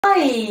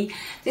Hi!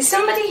 There's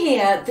somebody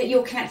here that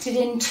you're connected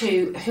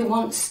into who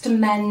wants to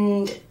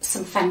mend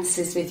some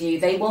fences with you.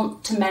 They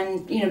want to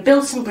mend,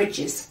 build some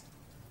bridges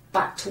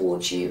back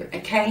towards you,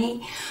 okay?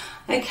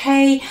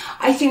 Okay,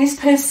 I think this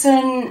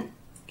person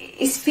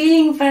is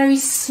feeling very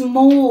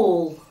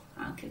small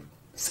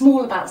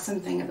about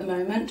something at the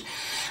moment,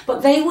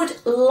 but they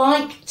would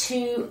like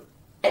to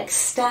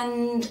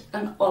extend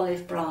an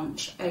olive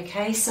branch,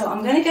 okay? So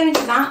I'm going to go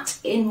into that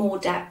in more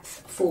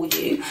depth for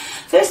you.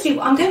 Firstly,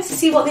 I'm going to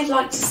see what they'd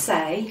like to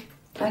say,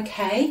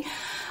 okay?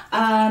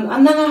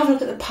 And then I'll have a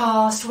look at the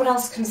past, what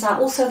else comes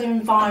out, also their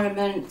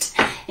environment,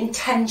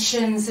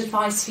 intentions,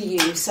 advice for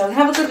you. So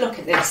have a good look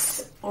at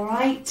this, all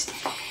right?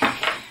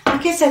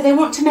 Like I said, they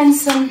want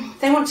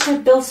to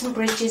build some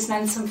bridges,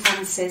 mend some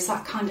fences,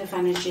 that kind of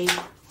energy.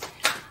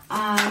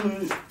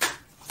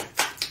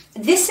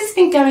 This has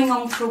been going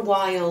on for a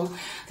while.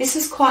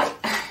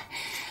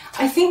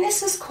 I think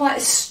this was quite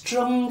a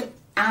strung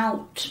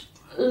out,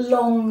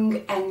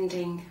 long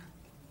ending.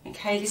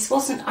 Okay,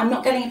 I'm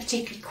not getting a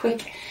particularly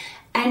quick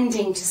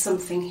ending to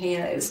something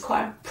here. It was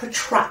quite a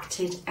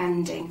protracted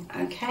ending,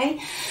 okay?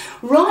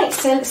 Right,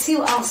 so let's see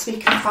what else we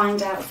can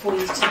find out for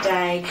you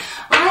today.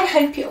 I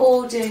hope you're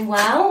all doing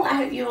well. I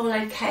hope you're all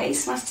okay.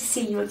 It's nice to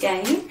see you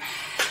again.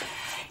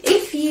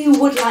 If you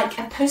would like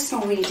a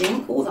personal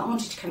reading, that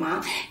wanted to come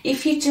out,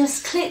 if you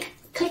just click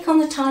on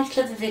the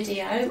title of the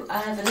video,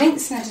 the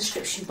links in the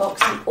description box,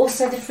 and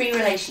also the free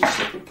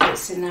relationship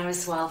reports in there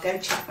as well. Go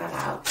check that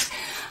out.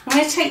 I'm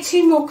going to take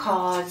 2 more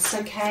cards,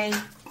 okay?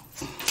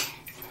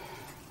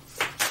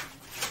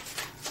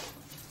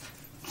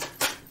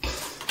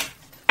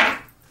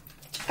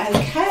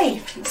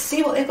 Okay, let's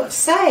see what they've got to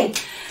say.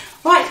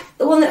 Right,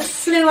 the one that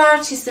flew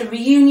out is the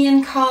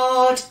reunion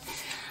card.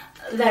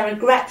 They're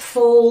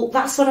regretful.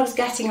 That's what I was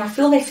getting.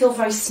 They feel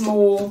very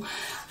small,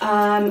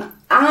 and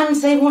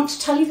they want to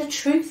tell you the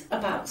truth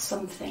about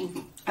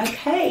something.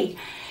 Okay,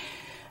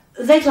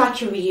 they'd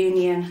like a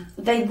reunion.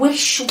 They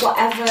wish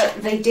whatever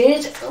they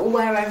did,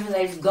 wherever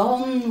they've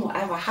gone,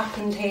 whatever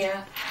happened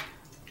here,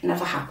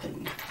 never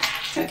happened.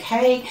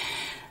 Okay,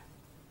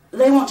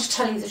 they want to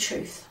tell you the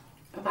truth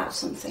about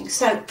something.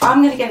 So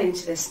I'm going to get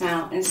into this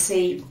now and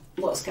see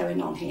what's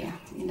going on here.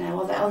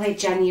 Are they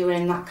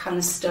genuine? That kind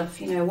of stuff.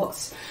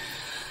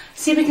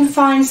 See if we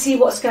can see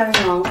what's going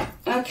on.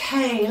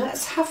 Okay,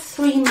 let's have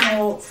 3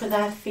 more for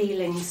their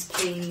feelings,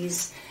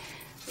 please.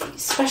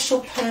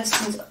 Special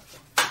person's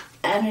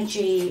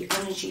energy,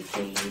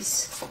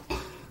 please.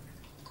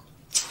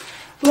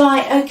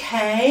 Right,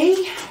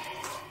 okay.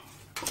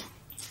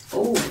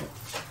 Oh.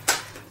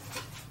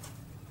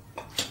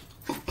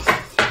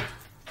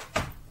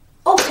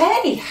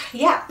 Okay,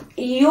 yeah.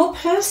 Your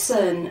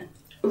person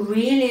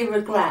really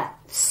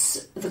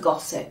regrets the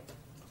gossip.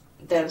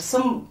 There was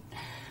some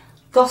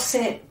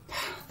gossip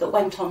that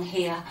went on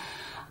here.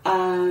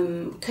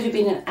 Could have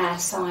been an air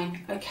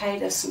sign, okay?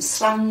 There's some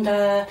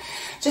slander,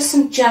 just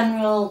some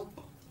general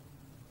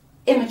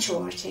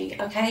immaturity,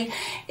 okay?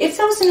 If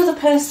there was another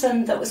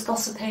person that was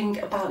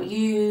gossiping about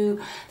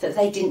you, that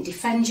they didn't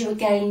defend you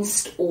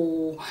against,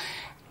 or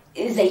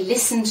they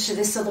listened to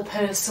this other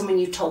person when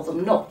you told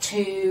them not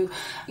to,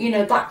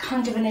 that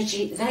kind of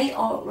energy, they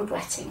are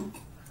regretting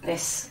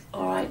this,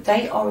 all right?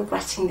 They are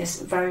regretting this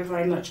very,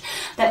 very much.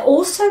 They're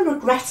also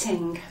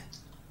regretting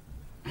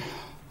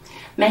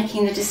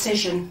making the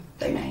decision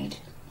they made,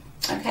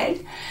 okay?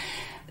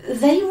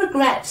 They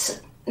regret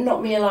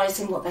not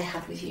realising what they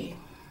had with you,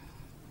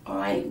 all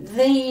right?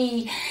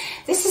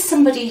 This is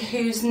somebody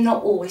who's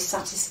not always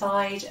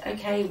satisfied,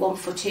 okay? 1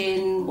 foot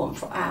in, 1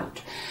 foot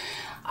out.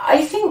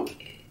 I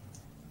think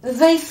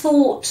they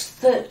thought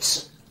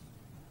that,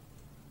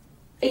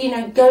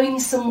 going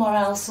somewhere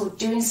else or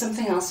doing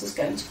something else was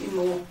going to be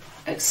more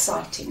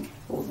exciting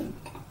for them,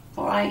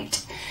 all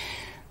right?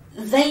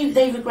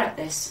 They regret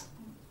this.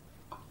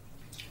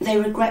 They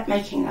regret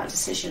making that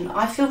decision.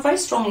 I feel very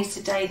strongly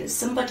today that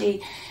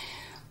somebody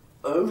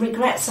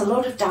regrets a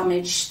lot of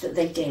damage that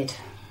they did,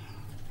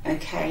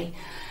 okay?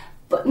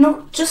 But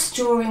not just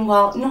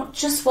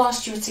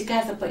whilst you were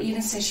together, but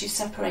even since you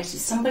separated.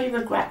 Somebody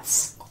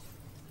regrets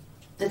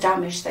the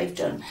damage they've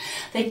done.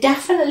 They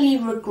definitely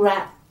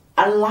regret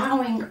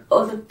allowing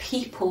other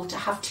people to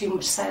have too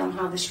much say on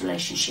how this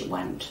relationship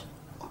went,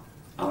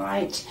 all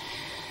right?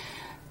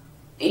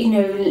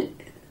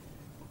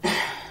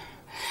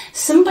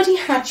 Somebody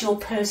had your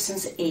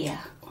person's ear,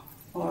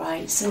 all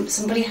right?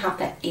 Somebody had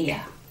their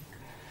ear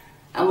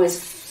and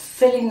was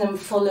filling them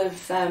full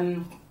of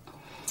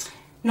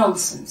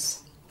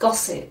nonsense,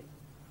 gossip,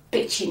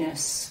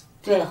 bitchiness,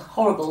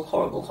 horrible,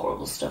 horrible,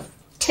 horrible stuff,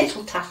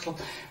 tittle-tattle,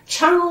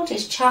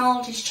 childish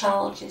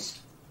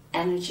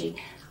energy.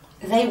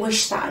 They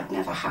wish that had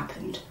never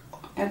happened,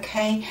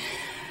 okay?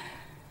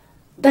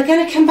 They're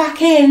going to come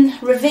back in,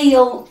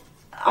 reveal,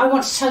 I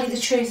want to tell you the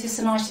truth, it's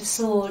the Knight of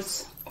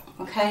Swords,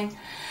 okay?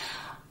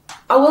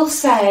 I will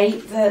say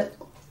that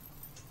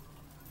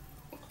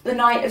the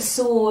Knight of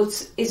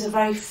Swords is a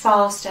very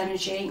fast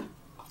energy.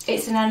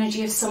 It's an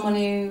energy of someone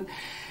who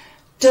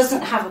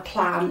doesn't have a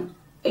plan.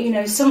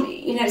 It's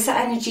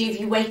that energy of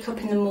you wake up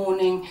in the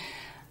morning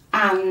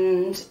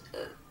and,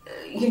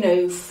 you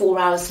know, 4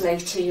 hours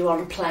later you're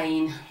on a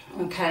plane,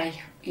 okay,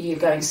 you're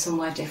going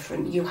somewhere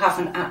different. You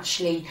haven't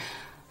actually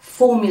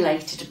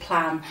formulated a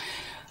plan.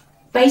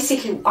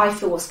 Basically, I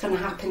feel what's going to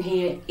happen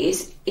here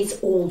is it's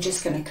all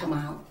just going to come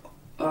out,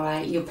 all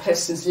right? Your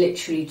person's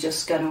literally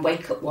just going to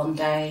wake up one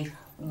day,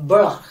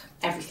 bruh,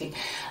 everything.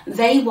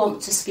 They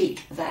want to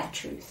speak their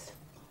truth.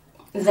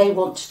 They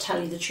want to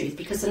tell you the truth,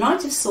 because the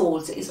Knight of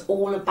Swords is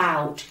all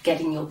about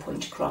getting your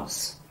point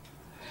across.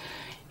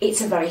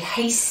 It's a very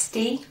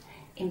hasty,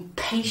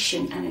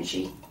 impatient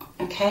energy,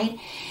 okay?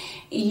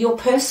 Your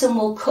person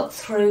will cut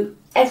through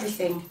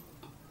everything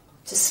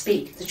to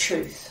speak the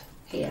truth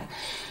here.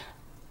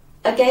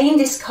 Again,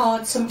 this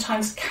card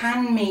sometimes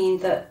can mean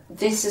that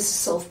this is a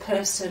sort of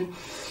person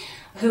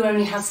who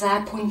only has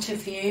their point of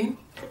view.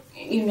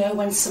 You know,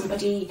 when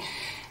somebody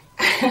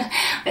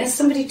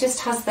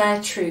just has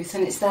their truth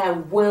and it's their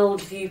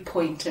world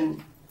viewpoint,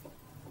 and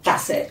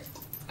that's it,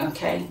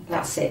 okay,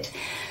 that's it.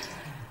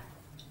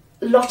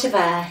 Lot of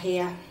air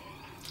here,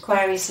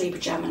 Aquarius, Libra,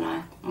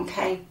 Gemini,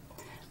 okay,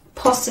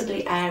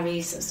 possibly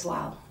Aries as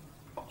well,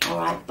 all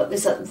right. But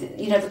there's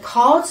you know, the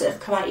cards that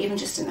have come out even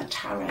just in the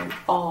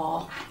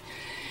tarot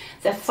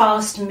they're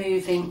fast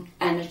moving,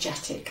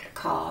 energetic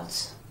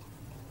cards,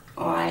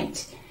 all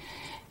right.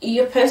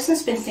 Your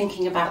person's been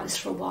thinking about this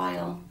for a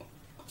while.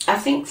 I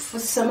think for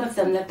some of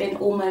them, they've been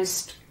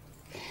almost,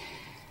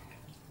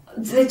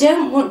 they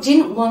didn't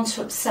want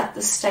to upset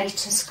the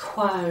status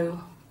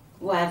quo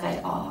where they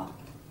are,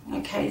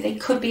 okay. They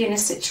could be in a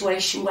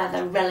situation where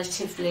they're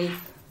relatively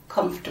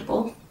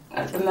comfortable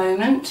at the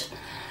moment,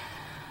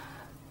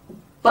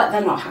 but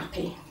they're not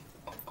happy.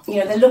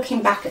 You know, they're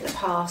looking back at the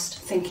past,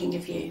 thinking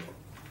of you,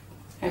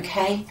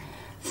 okay,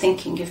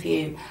 thinking of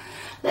you.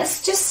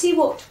 Let's just see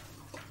what,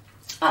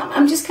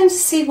 I'm just going to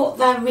see what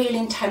their real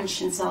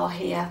intentions are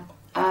here,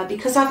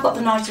 because I've got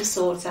the Knight of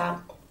Swords out.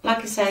 Like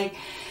I say,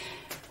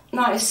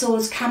 Knight of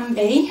Swords can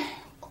be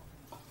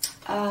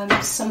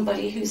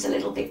somebody who's a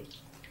little bit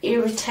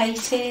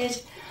irritated,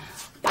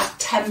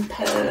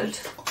 bad-tempered,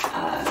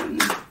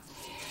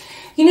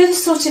 you know, the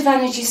sort of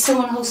energy,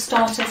 someone who'll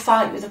start a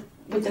fight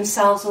with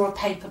themselves or a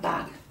paper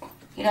bag.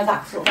 You know,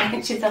 that sort of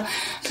energy, they'll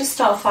just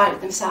start a fight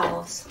with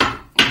themselves.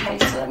 Okay,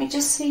 so let me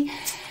just see.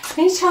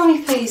 Can you tell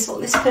me, please,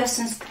 what this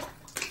person's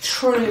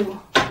true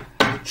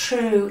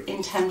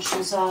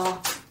intentions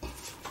are?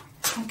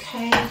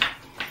 Okay,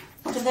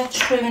 what are their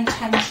true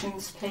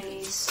intentions,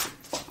 please?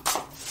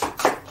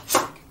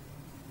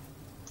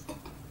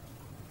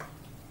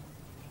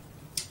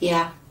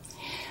 Yeah,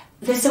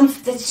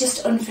 there's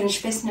just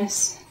unfinished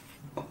business.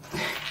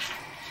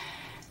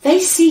 They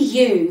see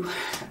you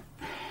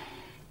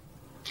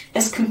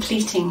as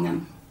completing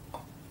them,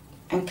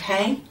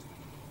 okay?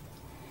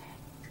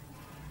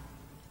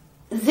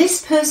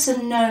 This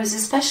person knows,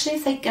 especially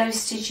if they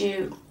ghosted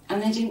you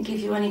and they didn't give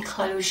you any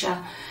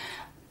closure,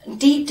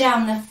 deep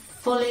down they're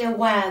fully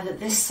aware that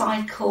this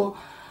cycle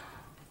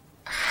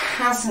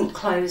hasn't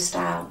closed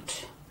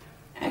out,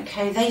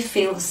 okay? They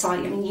feel the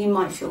cycle, I mean, you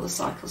might feel the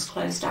cycle's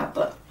closed out,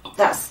 but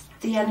that's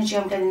the energy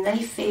I'm getting. They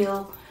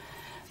feel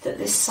that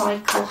this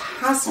cycle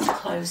hasn't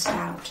closed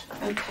out,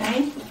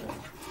 okay?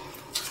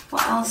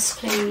 What else,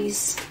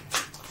 please?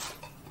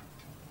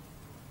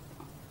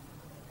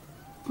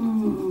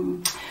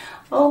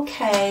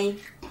 Okay.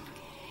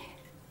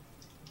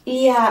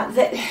 Yeah,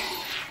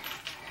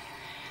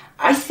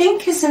 I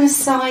think as an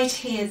aside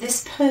here,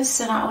 this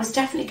person, I was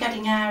definitely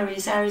getting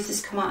Aries. Aries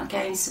has come out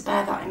again, so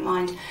bear that in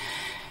mind.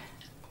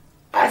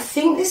 I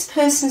think this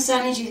person's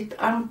energy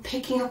I'm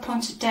picking up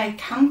on today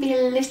can be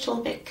a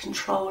little bit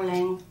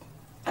controlling,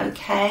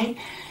 okay?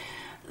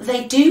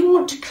 They do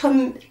want to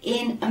come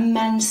in and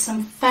mend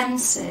some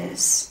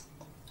fences,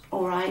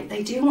 all right?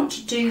 They do want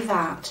to do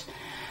that.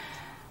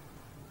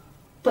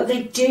 But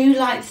they do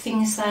like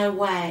things their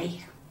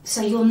way.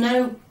 So you'll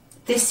know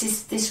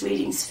this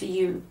reading's for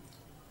you.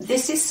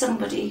 This is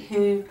somebody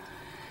who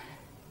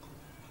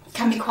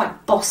can be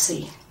quite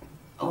bossy,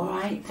 all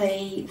right?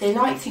 They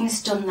like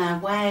things done their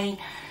way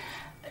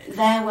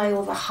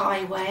or the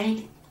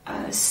highway.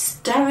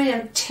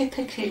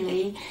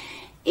 Stereotypically,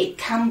 it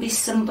can be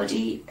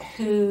somebody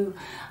who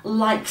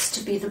likes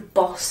to be the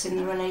boss in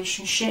the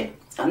relationship.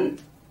 And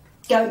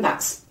going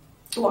back,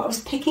 what I was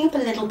picking up a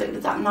little bit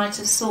with that Knight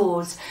of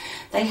Swords,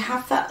 they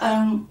have their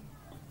own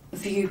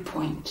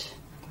viewpoint,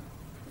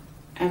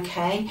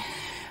 okay?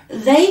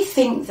 They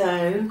think,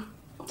 though,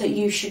 that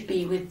you should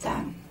be with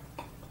them,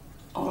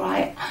 all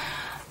right?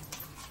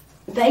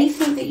 They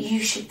think that you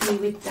should be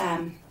with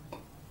them.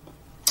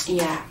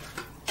 Yeah,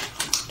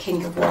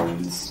 King of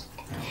Wands.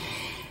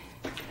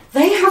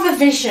 They have a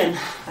vision,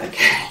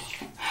 okay?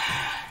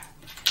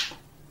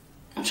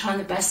 I'm trying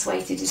the best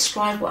way to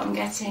describe what I'm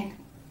getting.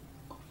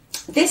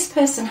 This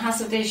person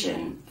has a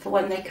vision for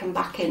when they come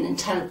back in and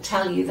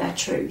tell you their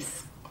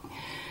truth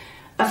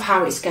of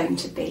how it's going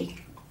to be,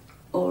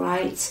 all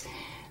right?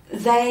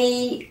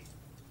 They,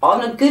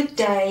 on a good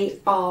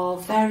day, are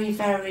very,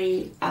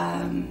 very,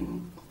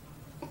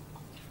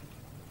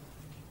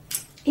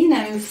 you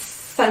know,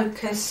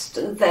 focused,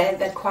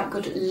 they're quite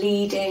good at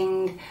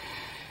leading,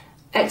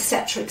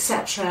 etc.,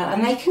 etc.,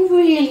 and they can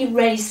really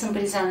raise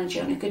somebody's energy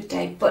on a good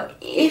day. But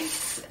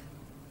if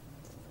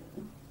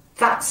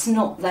that's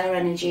not their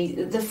energy,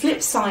 the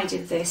flip side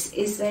of this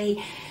is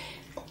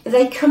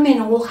they come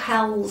in all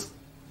hell's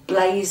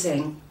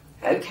blazing,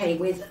 okay,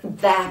 with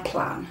their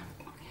plan.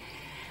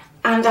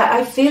 And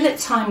I feel at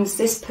times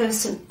this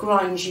person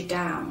grinds you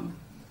down,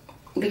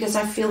 because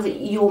I feel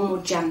that you're more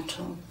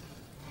gentle.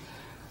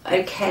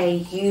 Okay,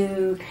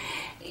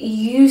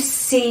 you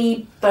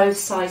see both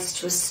sides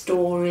to a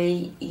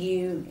story.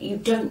 You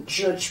don't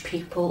judge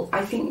people.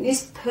 I think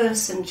this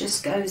person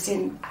just goes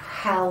in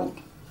hell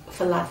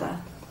for leather.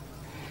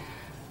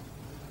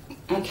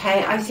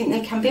 Okay, I think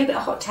they can be a bit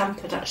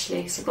hot-tempered,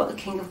 actually, because I've got the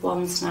King of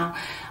Wands now.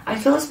 I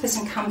feel this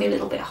person can be a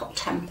little bit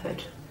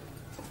hot-tempered.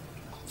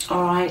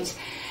 All right.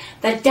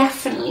 They're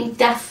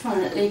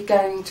definitely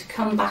going to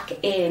come back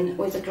in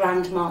with a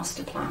grand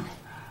master plan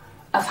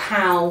of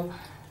how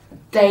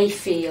they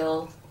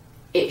feel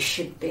it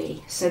should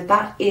be. So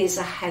that is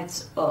a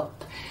heads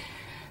up.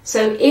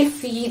 So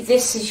if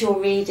this is your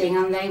reading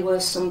and they were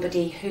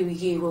somebody who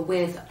you were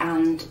with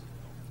and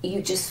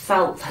you just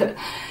felt that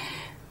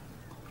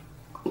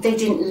they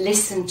didn't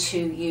listen to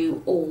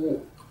you,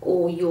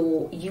 or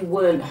you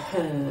weren't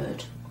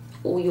heard,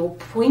 or your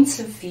point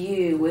of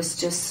view was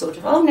just sort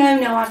of, oh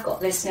no, I've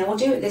got this, now we'll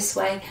do it this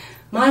way,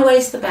 my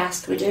way's the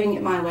best, we're doing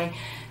it my way.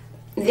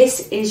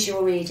 This is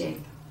your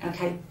reading,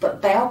 okay?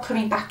 But they are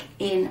coming back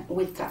in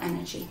with that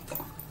energy,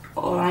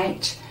 all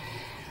right?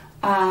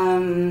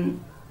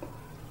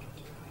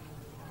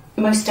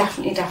 Most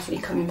definitely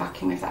coming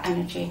back in with that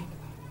energy.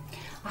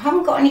 I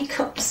haven't got any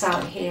cups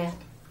out here.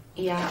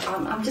 Yeah,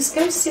 I'm just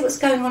going to see what's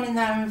going on in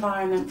their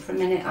environment for a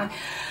minute.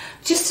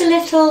 Just a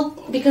little,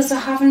 because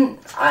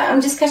I'm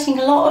just getting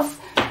a lot of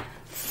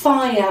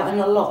fire and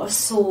a lot of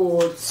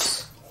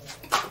swords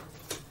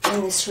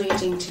in this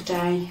reading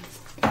today.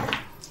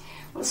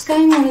 What's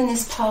going on in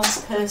this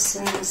past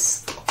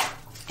person's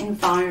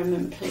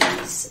environment,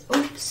 please?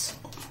 Oops,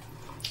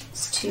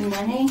 it's too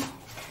many.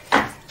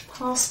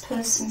 Past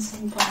person's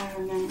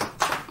environment.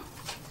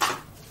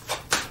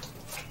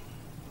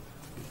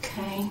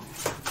 Okay.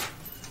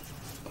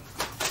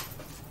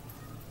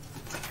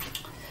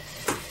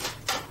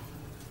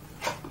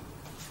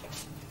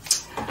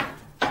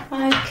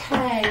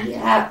 Okay,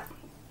 yeah.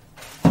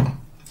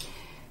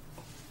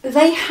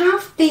 They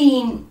have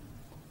been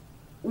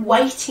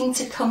waiting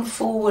to come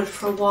forward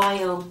for a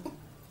while.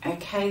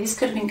 Okay, this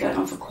could have been going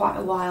on for quite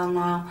a while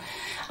now.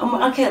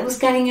 And okay, it was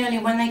getting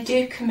earlier. When they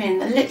do come in,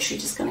 they're literally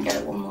just going to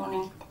get it one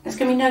morning. There's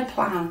going to be no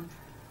plan.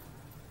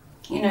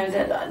 You know,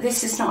 that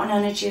this is not an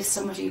energy of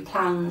somebody who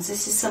plans.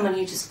 This is someone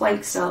who just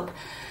wakes up,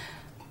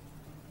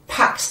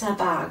 packs their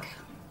bag,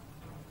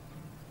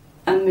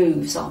 and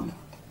moves on.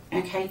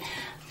 Okay,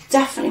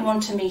 definitely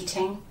want a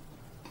meeting.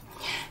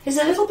 There's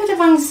a little bit of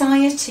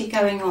anxiety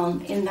going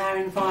on in their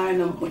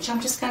environment, which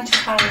I'm just going to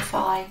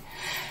clarify.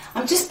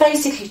 I'm just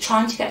basically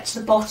trying to get to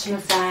the bottom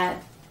of their,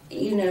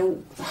 you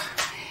know,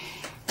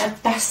 their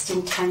best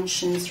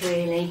intentions,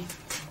 really.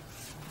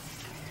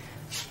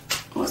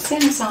 What's the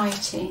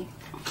anxiety?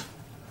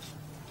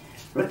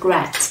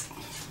 Regret.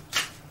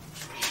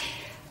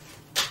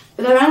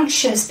 They're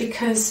anxious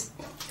because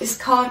this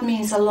card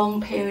means a long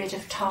period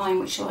of time,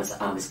 which I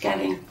was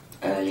getting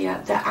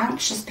earlier. They're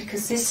anxious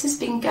because this has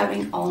been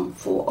going on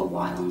for a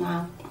while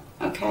now.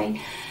 Okay,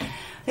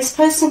 this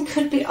person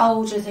could be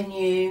older than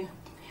you.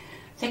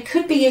 There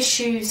could be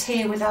issues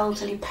here with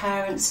elderly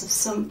parents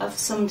of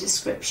some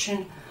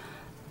description.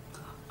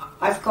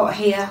 I've got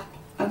here.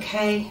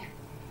 Okay,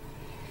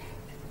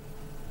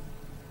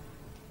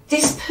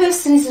 this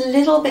person is a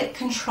little bit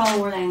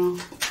controlling.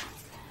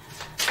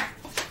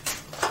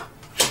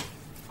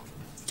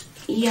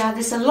 Yeah,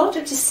 there's a lot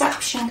of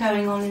deception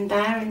going on in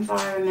their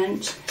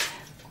environment.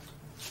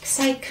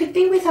 So it could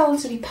be with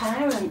elderly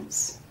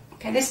parents.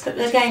 Okay, this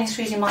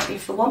reading might be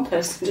for one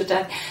person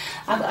today.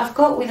 I've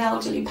got with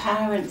elderly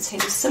parents here.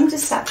 There's some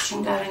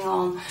deception going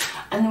on,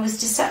 and there was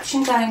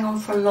deception going on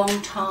for a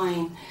long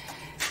time.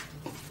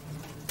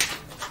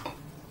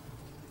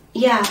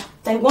 Yeah,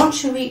 they want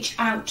to reach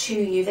out to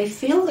you. They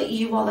feel that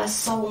you are their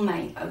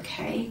soulmate,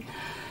 okay?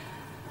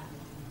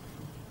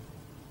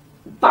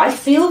 But I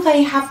feel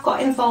they have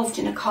got involved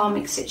in a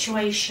karmic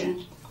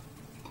situation.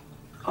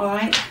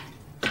 Alright?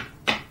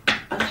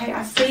 Okay,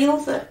 I feel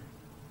that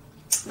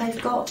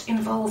they've got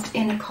involved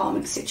in a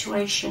karmic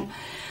situation.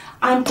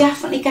 I'm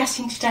definitely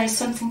getting today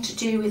something to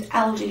do with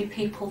elderly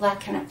people they're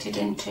connected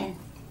into.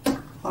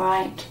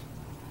 Alright?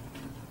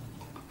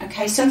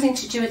 Okay, something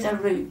to do with their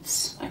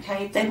roots.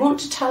 Okay, they want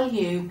to tell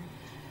you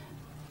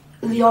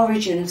the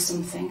origin of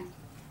something.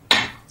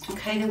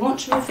 Okay, they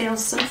want to reveal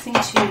something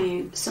to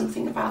you,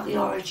 something about the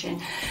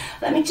origin.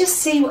 Let me just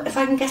see if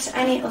I can get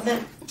any other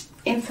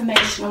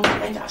information on what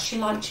they'd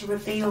actually like to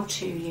reveal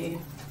to you.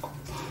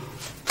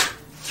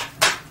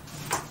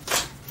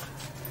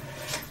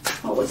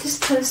 What would this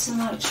person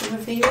like to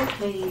reveal,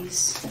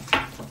 please?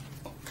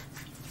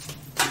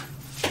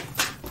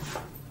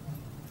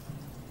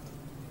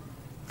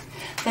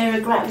 They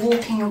regret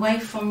walking away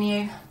from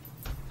you.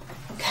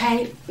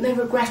 Okay, they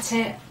regret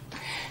it.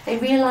 They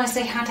realise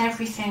they had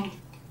everything.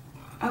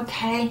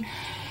 Okay.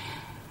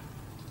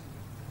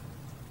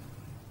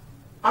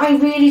 I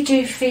really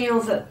do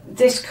feel that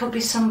this could be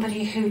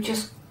somebody who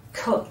just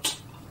cut.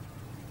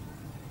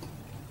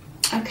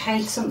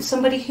 Okay,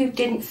 somebody who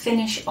didn't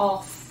finish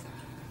off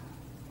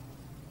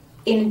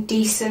in a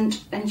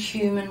decent and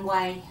human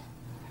way.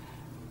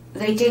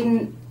 They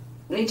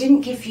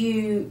didn't give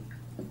you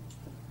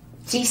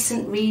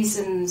decent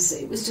reasons.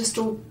 It was just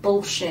all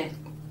bullshit.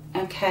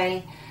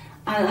 Okay,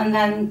 and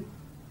then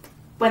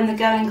when the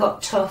going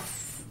got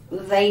tough,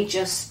 they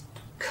just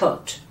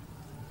cut.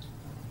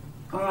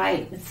 All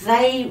right,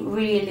 they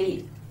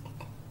really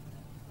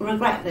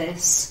regret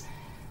this.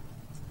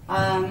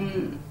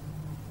 They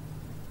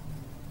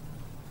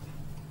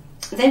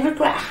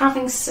regret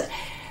having.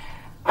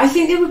 I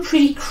think they were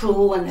pretty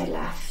cruel when they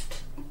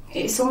left.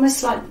 It's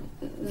almost like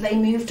they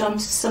moved on to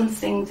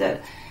something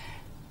that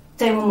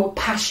they were more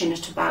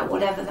passionate about,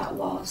 whatever that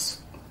was.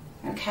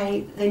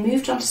 Okay, they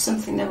moved on to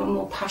something they were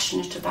more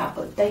passionate about,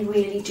 but they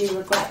really do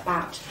regret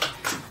that.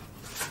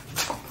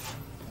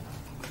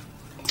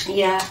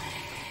 Yeah.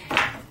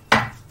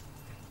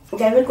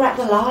 They regret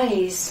the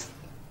lies.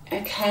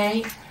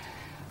 Okay.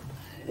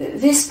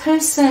 This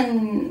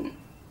person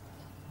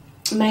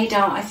made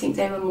out, I think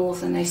they were more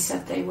than they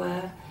said they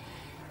were.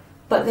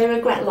 But they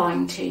regret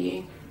lying to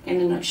you,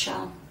 in a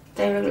nutshell.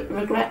 They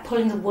regret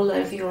pulling the wool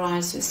over your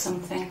eyes with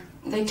something.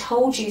 They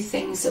told you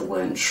things that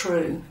weren't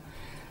true.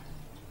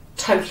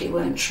 Totally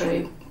weren't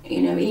true.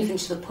 You know, even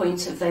to the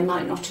point of they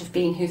might not have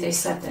been who they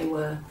said they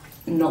were.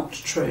 Not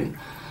true.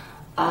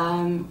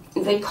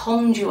 They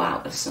conned you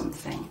out of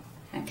something.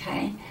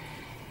 Okay?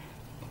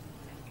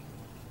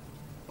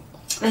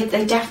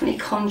 They definitely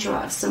conned you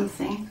out of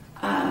something.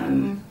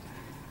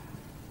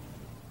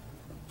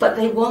 But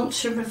they want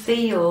to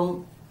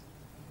reveal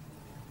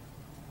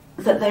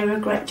that they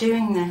regret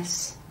doing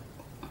this.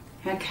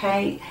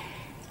 Okay?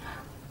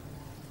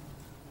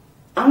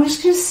 I'm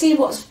just going to see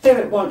what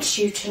Spirit wants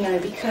you to know,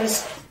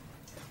 because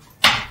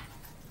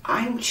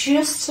I'm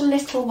just a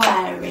little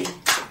wary.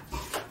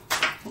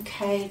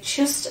 Okay,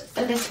 just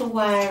a little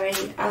wary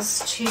as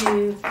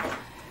to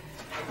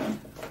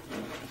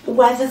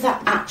whether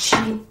they're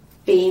actually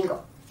being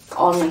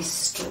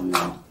honest or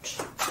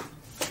not.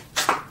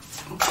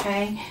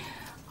 Okay,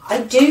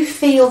 I do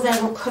feel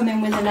they will come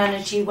in with an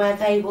energy where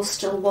they will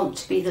still want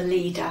to be the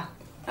leader.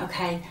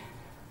 Okay,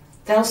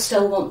 they'll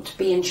still want to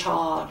be in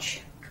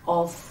charge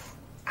of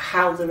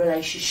how the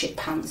relationship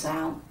pans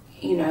out.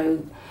 You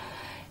know,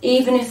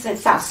 even if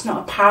that's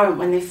not apparent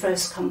when they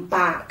first come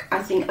back,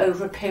 I think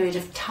over a period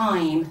of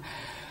time,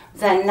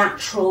 their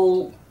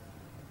natural,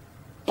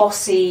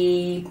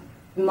 bossy,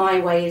 my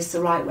way is the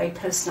right way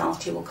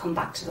personality will come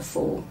back to the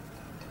fore.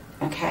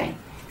 Okay.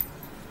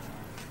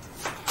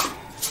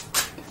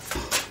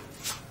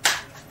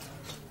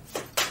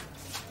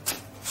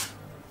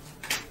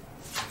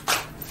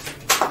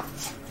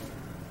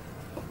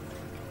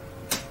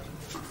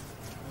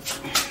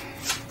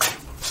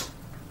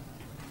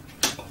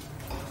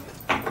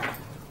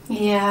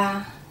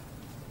 Yeah.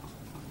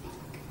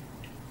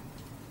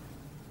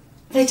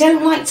 They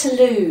don't like to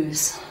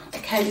lose.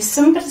 Okay, there's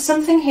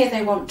something here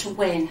they want to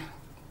win.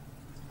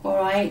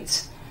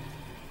 Alright?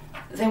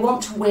 They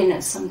want to win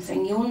at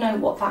something. You'll know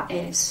what that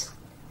is.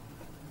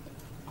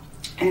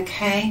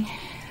 Okay?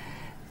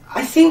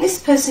 I think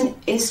this person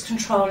is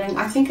controlling.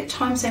 I think at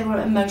times they were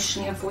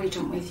emotionally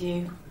avoidant with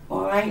you.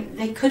 Alright?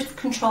 They could have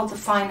controlled the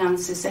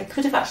finances. They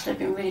could have actually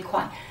been really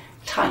quite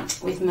tight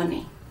with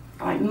money.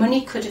 Alright?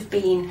 Money could have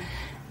been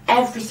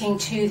everything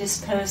to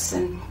this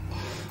person,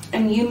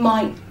 and you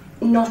might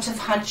not have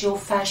had your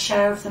fair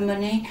share of the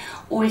money,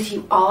 or if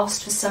you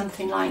asked for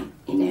something like,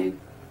 you know,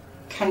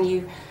 can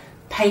you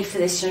pay for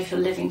this, you know, if you're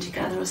living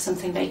together or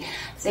something, they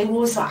were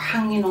always like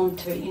hanging on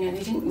to it, you know,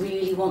 they didn't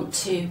really want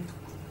to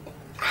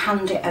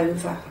hand it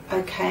over.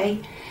 Okay,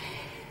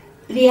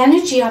 the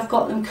energy I've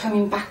got them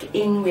coming back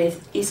in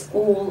with is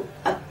all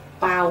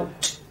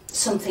about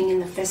something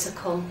in the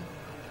physical,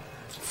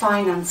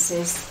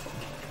 finances,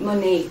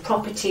 money,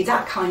 property,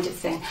 that kind of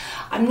thing.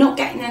 I'm not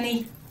getting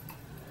any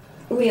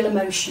real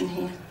emotion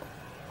here.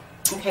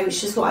 Okay,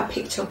 which is what I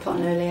picked up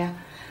on earlier.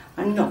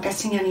 I'm not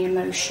getting any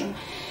emotion.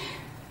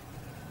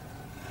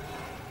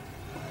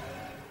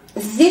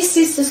 This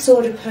is the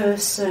sort of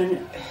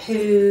person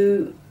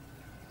who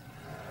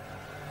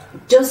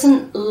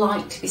doesn't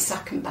like to be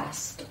second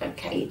best.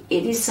 Okay,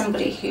 it is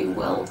somebody who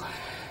will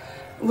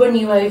run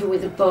you over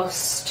with a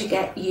bus to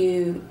get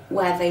you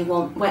where they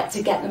want,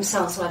 to get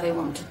themselves where they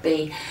want to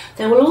be.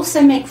 They will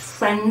also make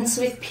friends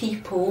with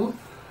people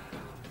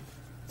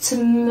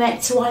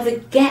to either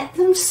get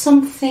them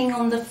something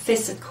on the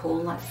physical,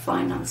 like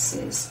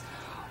finances,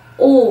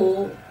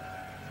 or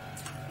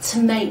to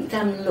make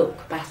them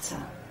look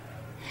better.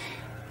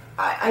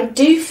 I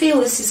do feel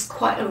this is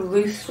quite a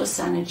ruthless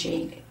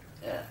energy.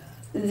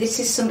 This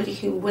is somebody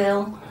who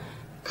will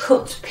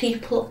cut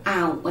people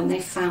out when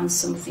they found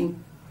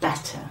something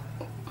better.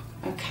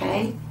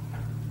 Okay?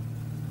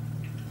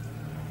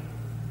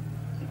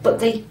 but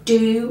they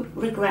do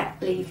regret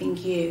leaving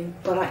you.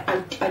 But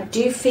I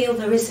do feel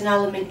there is an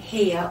element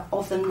here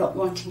of them not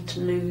wanting to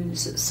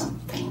lose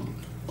something,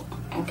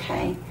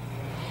 okay?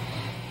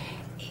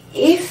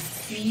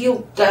 If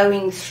you're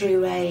going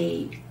through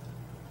a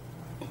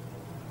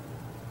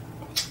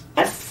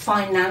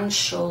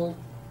financial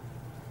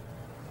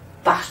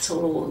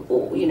battle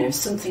or you know,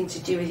 something to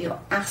do with your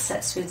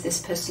assets with this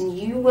person,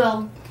 you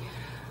will,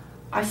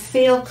 I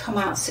feel, come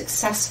out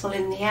successful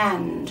in the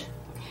end.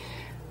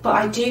 But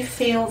I do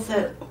feel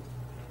that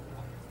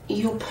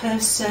your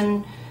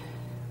person,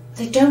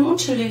 they don't want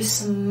to lose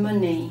some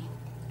money.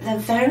 They're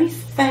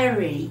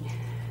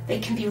they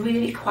can be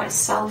really quite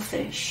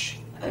selfish,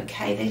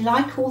 okay? They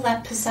like all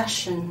their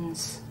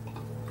possessions,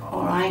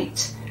 all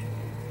right?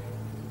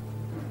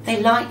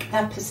 They like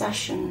their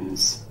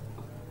possessions.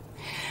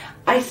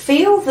 I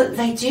feel that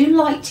they do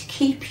like to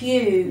keep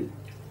you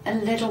a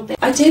little bit,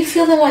 I do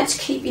feel they like to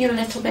keep you a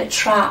little bit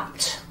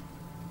trapped.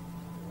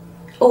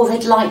 Or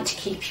they'd like to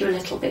keep you a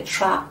little bit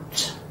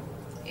trapped.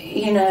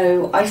 You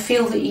know, I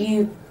feel that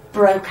you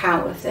broke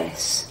out of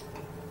this,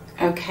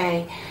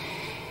 okay?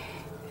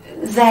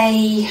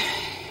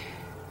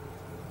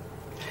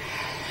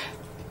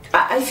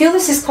 I feel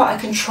this is quite a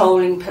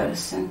controlling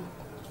person,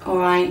 all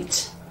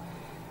right?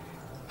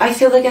 I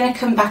feel they're going to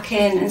come back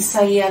in and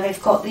say, yeah,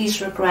 they've got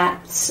these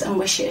regrets and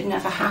wish it had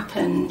never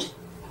happened.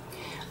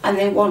 And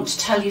they want to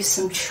tell you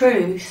some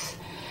truth.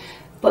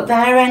 But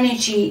their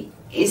energy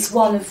is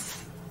one of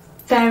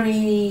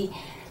very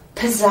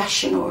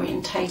possession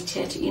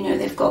orientated. You know,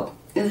 they've got,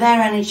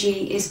 their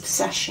energy is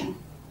possession.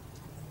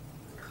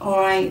 All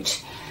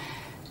right.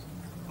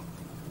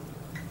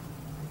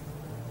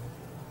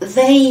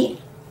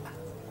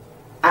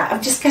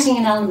 I'm just getting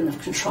an element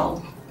of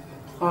control.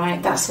 All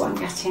right, that's what I'm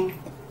getting.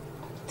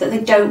 That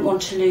they don't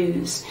want to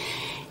lose.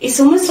 It's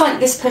almost like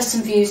this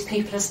person views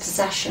people as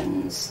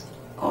possessions.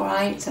 All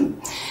right,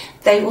 and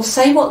they will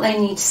say what they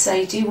need to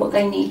say, do what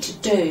they need to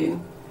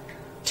do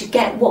to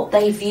get what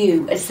they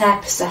view as their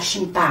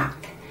possession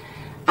back.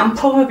 And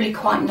probably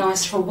quite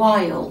nice for a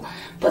while,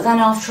 but then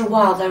after a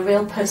while their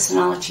real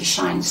personality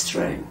shines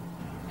through,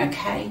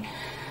 okay?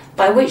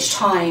 By which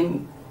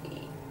time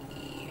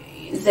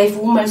they've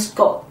almost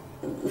got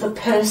the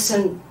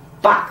person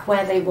back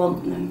where they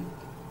want them,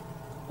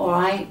 all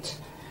right?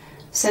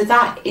 So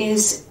that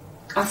is,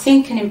 I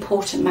think, an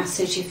important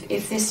message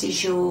if this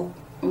is your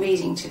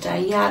reading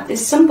today. Yeah,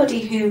 there's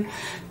somebody who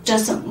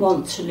doesn't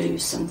want to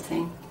lose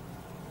something.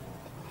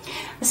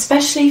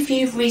 Especially if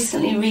you've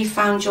recently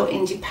refound your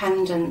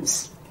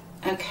independence,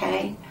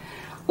 okay?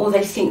 Or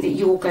they think that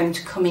you're going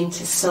to come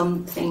into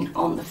something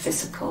on the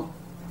physical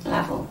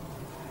level,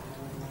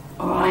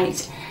 all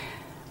right?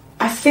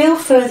 I feel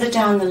further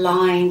down the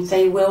line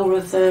they will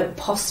revert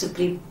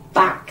possibly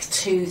back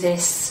to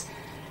this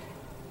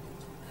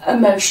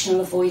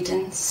emotional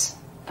avoidance,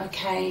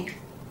 okay?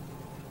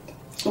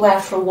 Where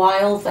for a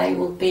while they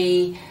will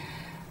be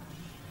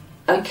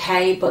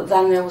okay, but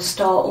then they will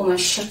start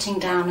almost shutting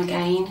down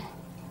again.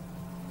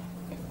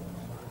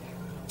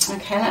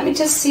 Okay, let me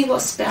just see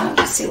what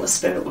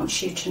Spirit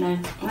wants you to know.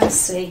 Let's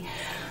see.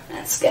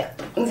 Let's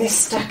get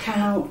this deck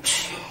out.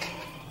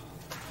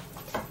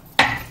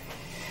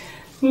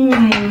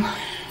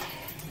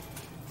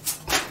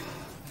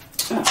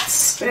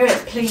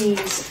 Spirit,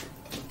 please.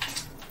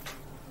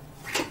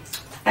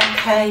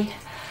 Okay,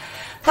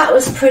 that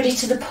was pretty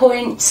to the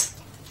point.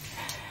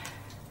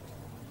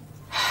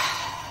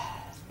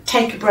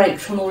 Take a break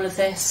from all of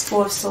this.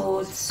 Four of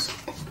Swords.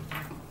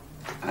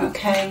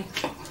 Okay,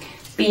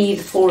 be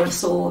the Four of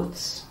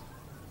Swords.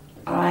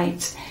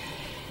 Alright,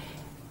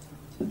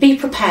 be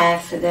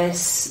prepared for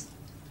this,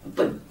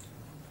 but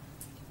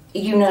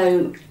you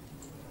know,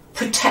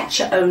 protect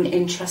your own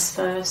interests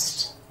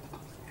first.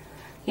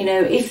 You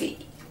know, if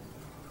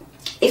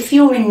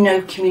you're in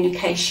no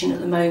communication at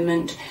the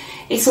moment,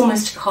 it's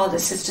almost a card that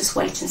says just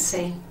wait and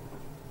see.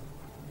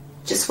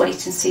 Just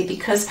wait and see,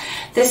 because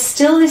there's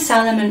still this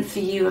element for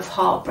you of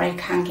heartbreak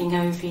hanging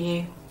over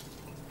you.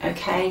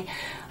 Okay?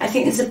 I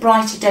think there's a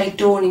brighter day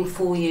dawning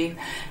for you,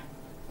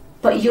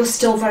 but you're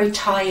still very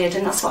tired,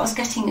 and that's what I was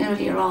getting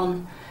earlier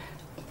on.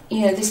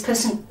 You know, this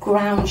person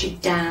grounds you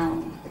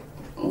down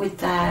with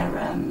their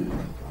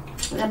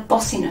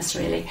bossiness,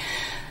 really.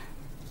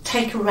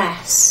 Take a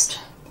rest,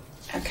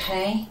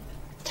 okay?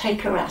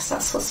 Take a rest.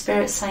 That's what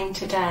Spirit's saying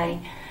today.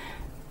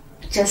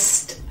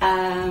 Just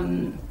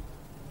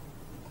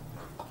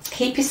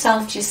keep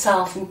yourself to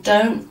yourself, and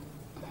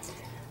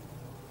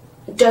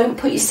don't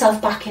put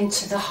yourself back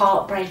into the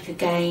heartbreak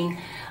again.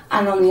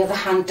 And on the other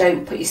hand,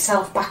 don't put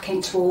yourself back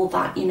into all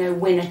that, you know,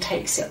 winner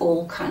takes it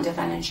all kind of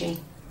energy.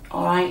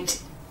 All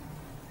right?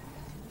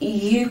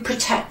 You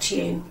protect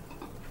you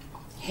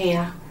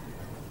here.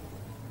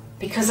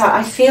 Because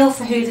I feel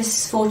for who this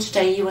is for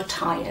today, you are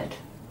tired.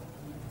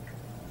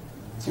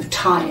 You're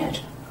tired.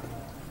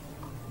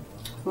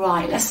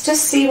 Right, let's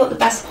just see what the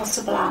best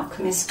possible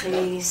outcome is,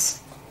 please.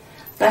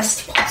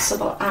 Best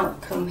possible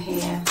outcome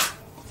here.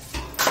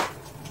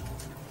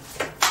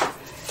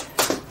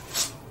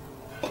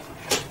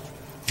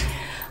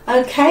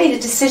 Okay,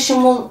 the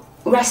decision will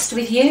rest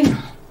with you.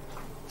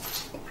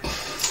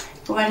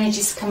 Your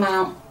energies come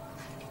out.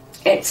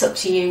 It's up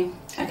to you,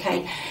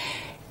 okay?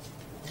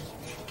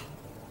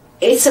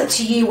 It's up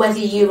to you whether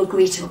you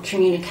agree to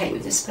communicate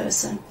with this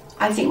person.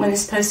 I think when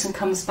this person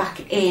comes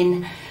back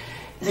in,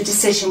 the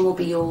decision will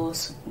be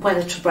yours,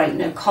 whether to break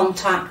no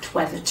contact,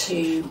 whether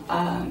to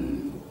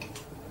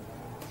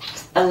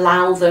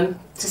allow them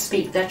to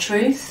speak their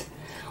truth,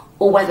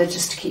 or whether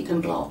just to keep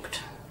them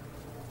blocked.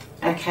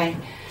 Okay,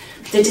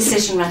 the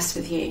decision rests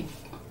with you.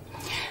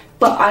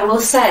 But I will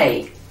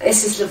say,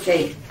 this is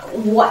lovely,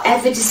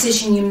 whatever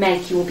decision you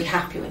make, you will be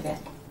happy with it.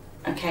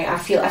 Okay, I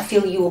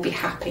feel you will be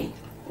happy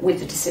with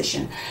the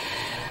decision.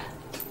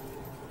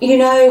 You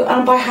know,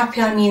 and by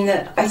happy I mean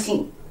that I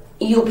think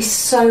you'll be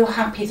so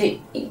happy that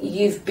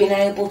you've been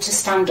able to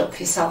stand up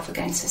for yourself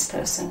against this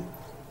person.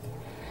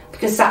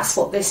 Because that's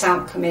what this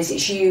outcome is.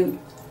 It's you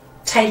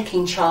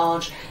taking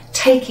charge,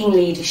 taking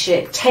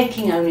leadership,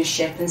 taking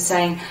ownership and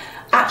saying,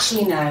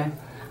 actually no,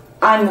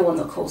 I'm the one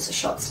that calls the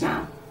shots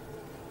now.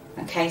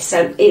 Okay,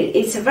 so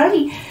it's a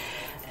very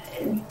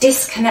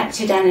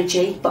disconnected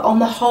energy, but on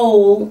the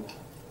whole,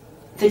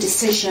 the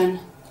decision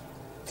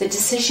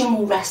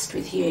will rest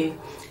with you,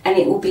 and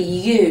it will be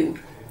you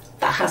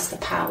that has the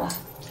power.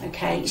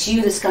 Okay, it's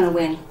you that's going to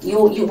win.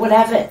 You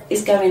whatever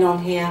is going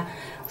on here,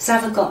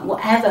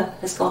 whatever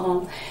has gone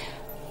on,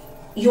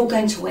 you're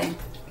going to win.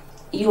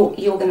 You're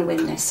going to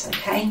win this.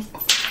 Okay.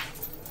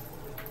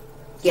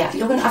 Yeah,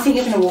 I think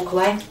you're going to walk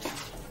away.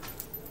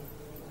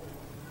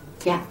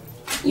 Yeah,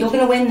 you're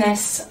going to win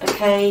this.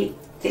 Okay,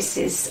 this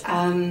is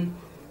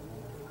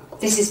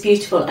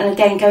beautiful. And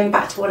again, going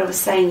back to what I was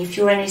saying, if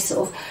you're any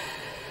sort of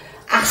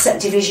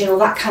asset division or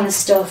that kind of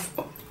stuff,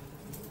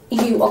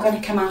 you are going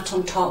to come out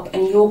on top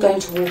and you're going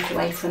to walk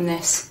away from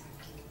this.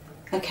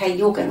 Okay,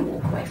 you're going to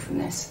walk away from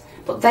this.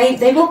 But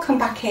they will come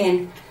back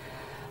in,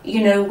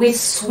 you know, with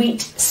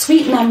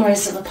sweet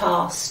memories of the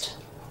past.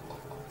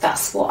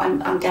 That's what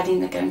I'm getting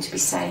they're going to be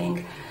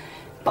saying.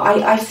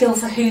 But I feel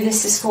for who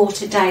this is for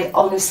today,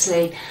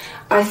 honestly,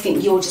 I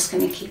think you're just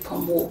going to keep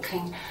on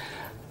walking.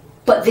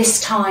 But this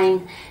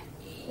time,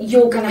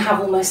 you're going to have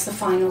almost the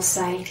final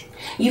say.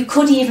 You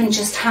could even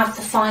just have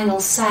the final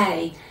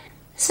say.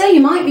 So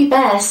you might be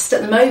best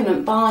at the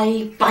moment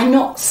by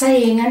not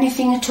saying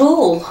anything at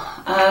all.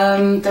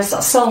 There's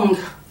that song,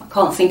 I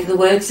can't think of the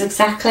words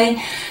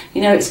exactly.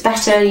 You know, it's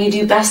better, you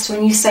do best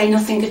when you say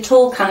nothing at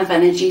all kind of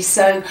energy.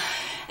 So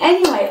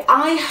anyway,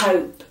 I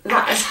hope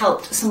that has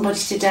helped somebody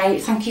today.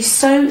 Thank you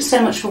so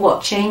much for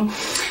watching,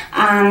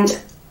 and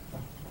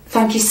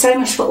thank you so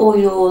much for all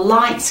your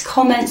likes,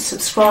 comments,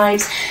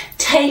 subscribes.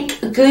 Take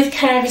good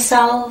care of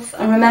yourself,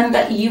 and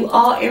remember, you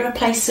are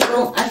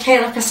irreplaceable.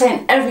 Okay, like I say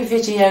in every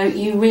video,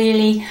 you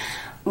really,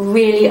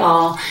 really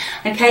are.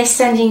 Okay,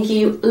 sending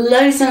you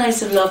loads and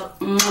loads of love.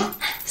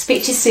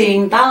 Speak to you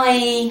soon.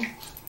 Bye.